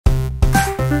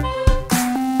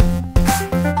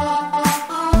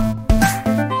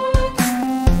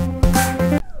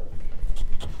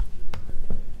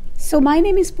So my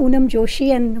name is Poonam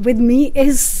Joshi, and with me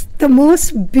is the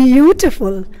most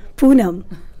beautiful Poonam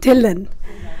Dhillon.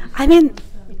 I mean,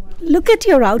 look at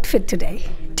your outfit today.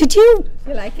 Did you?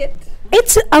 You like it?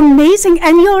 It's amazing,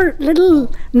 and your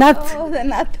little nut. Oh, the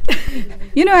nut.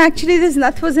 Actually, this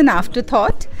nut was an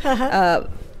afterthought.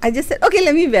 I just said, okay,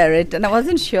 let me wear it, and I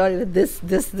wasn't sure if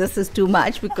this is too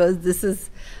much because this is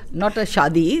not a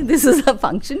shadi, this is a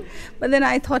function. But then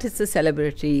I thought it's a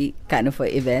celebratory kind of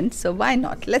a event, so why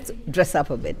not? Let's dress up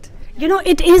a bit.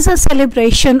 It is a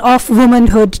celebration of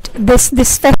womanhood.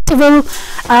 This festival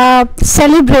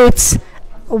celebrates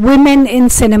women in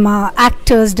cinema,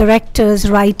 actors, directors,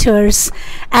 writers,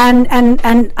 and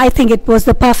I think it was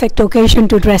the perfect occasion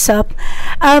to dress up.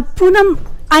 Poonam,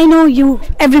 I know you.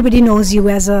 Everybody knows you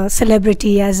as a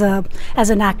celebrity, as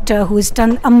an actor who's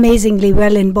done amazingly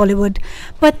well in Bollywood.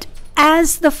 But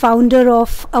as the founder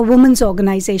of a women's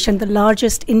organization, the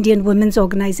largest Indian women's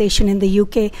organization in the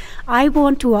UK, I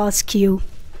want to ask you,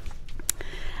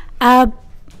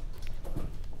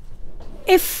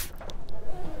 if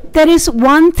there is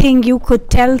one thing you could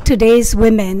tell today's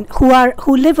women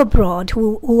who live abroad,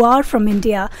 who are from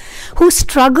India, who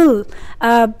struggle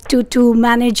to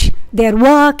manage their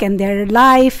work and their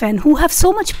life, and who have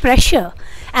so much pressure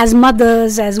as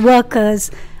mothers, as workers,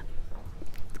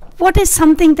 what is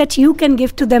something that you can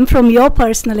give to them from your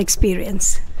personal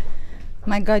experience?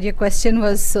 My God, your question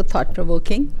was so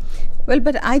thought-provoking. Well,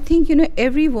 but I think,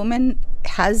 every woman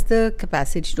has the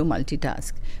capacity to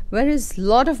multitask, whereas a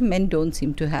lot of men don't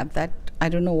seem to have that. I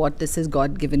don't know what this is,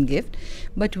 God-given gift,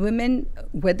 but women,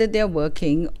 whether they're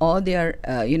working or they are,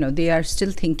 they are still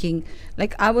thinking.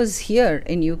 Like I was here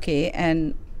in UK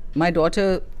and my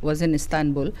daughter was in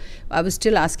Istanbul. I was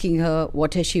still asking her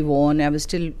what has she worn. I was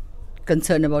still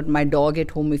concerned about my dog at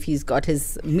home, if he's got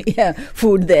his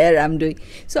food there. I'm doing.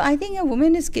 So I think a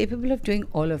woman is capable of doing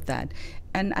all of that.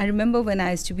 And I remember when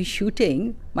I used to be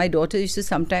shooting, my daughter used to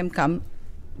sometimes come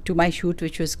to my shoot,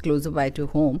 which was closer by to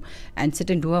home, and sit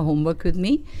and do her homework with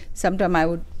me. Sometimes I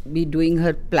would be doing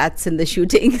her plaits in the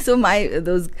shooting. So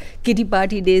those kitty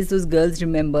party days, those girls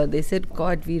remember. They said,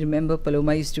 God, we remember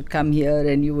Paloma used to come here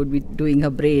and you would be doing her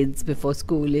braids before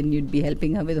school and you'd be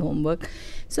helping her with homework.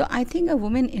 So I think a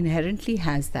woman inherently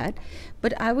has that.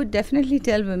 But I would definitely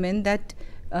tell women that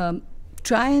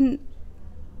try and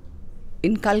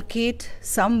inculcate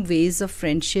some ways of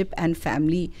friendship and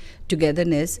family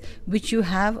togetherness, which you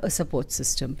have a support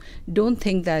system. Don't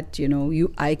think that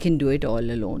I can do it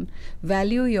all alone.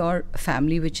 Value your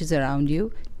family which is around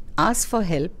you. Ask for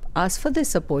help, ask for their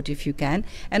support if you can,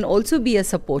 and also be a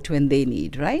support when they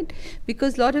need, right?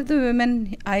 Because a lot of the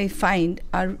women I find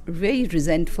are very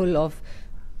resentful of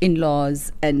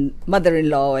in-laws and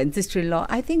mother-in-law and sister-in-law.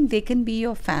 I think they can be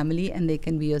your family and they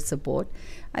can be your support.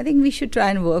 I think we should try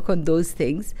and work on those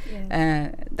things.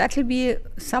 Yeah. That will be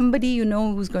somebody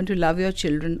who's going to love your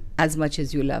children as much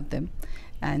as you love them.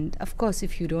 And of course,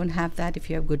 if you don't have that, if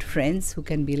you have good friends who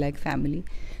can be like family,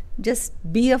 just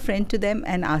be a friend to them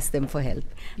and ask them for help.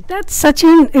 That's such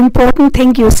an important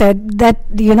thing you said, that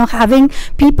having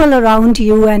people around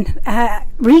you and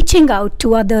reaching out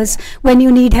to others when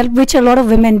you need help, which a lot of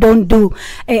women don't do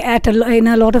in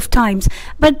a lot of times.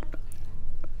 But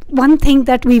one thing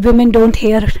that we women don't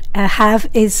have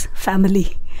is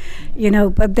family.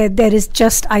 But there is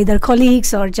just either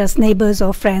colleagues or just neighbors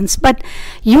or friends. But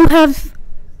you have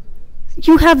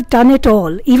done it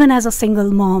all, even as a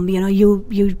single mom.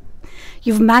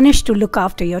 You've managed to look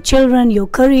after your children, your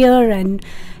career, and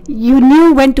you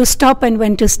knew when to stop and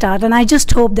when to start. And I just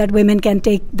hope that women can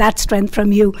take that strength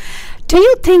from you. Do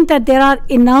you think that there are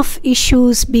enough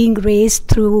issues being raised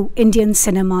through Indian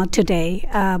cinema today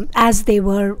as they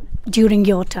were during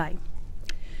your time?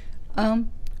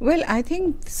 Well, I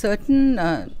think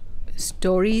certain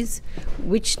stories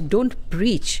which don't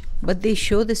preach, but they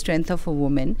show the strength of a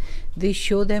woman. They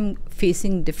show them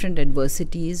facing different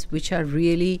adversities, which are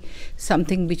really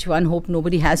something which one hope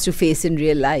nobody has to face in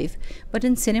real life. But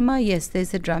in cinema, yes,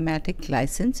 there's a dramatic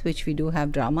license, which we do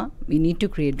have drama. We need to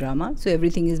create drama, so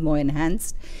everything is more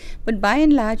enhanced. But by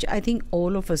and large, I think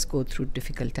all of us go through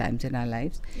difficult times in our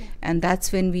lives. Yeah. And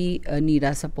that's when we need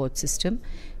our support system.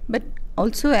 But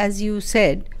also, as you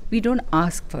said, we don't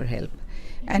ask for help.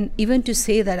 And even to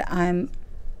say that I'm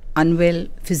unwell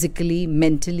physically,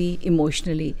 mentally,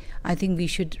 emotionally, I think we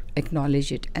should acknowledge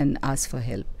it and ask for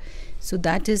help. So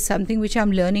that is something which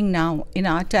I'm learning now. In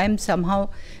our time, somehow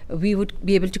we would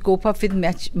be able to cope up with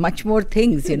much more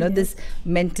things. Yes. This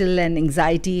mental and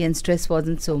anxiety and stress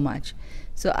wasn't so much.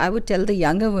 So I would tell the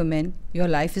younger women, your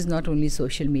life is not only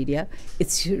social media,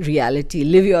 it's reality.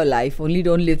 Live your life. Only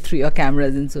don't live through your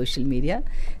cameras and social media.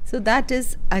 So that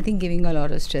is, I think, giving a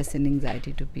lot of stress and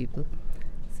anxiety to people.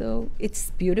 So it's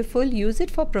beautiful. Use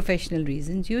it for professional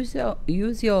reasons. Use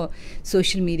your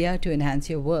social media to enhance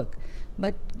your work.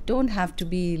 But don't have to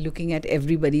be looking at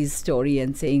everybody's story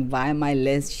and saying, why am I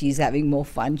less? She's having more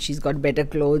fun. She's got better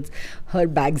clothes. Her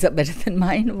bags are better than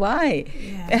mine. Why?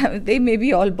 Yeah. They may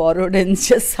be all borrowed and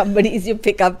just somebody's you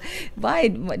pick up. Why?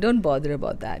 Don't bother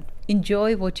about that.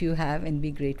 Enjoy what you have and be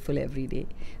grateful every day.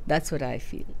 That's what I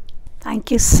feel.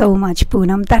 Thank you so much,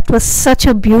 Poonam. That was such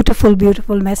a beautiful,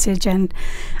 beautiful message, and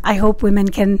I hope women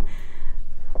can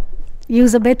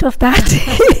use a bit of that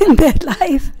in their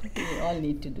life. We all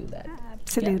need to do that.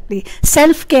 Absolutely. Yeah.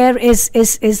 Self-care is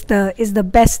the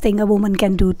best thing a woman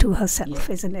can do to herself,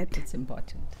 isn't it? It's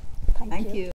important.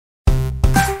 Thank you.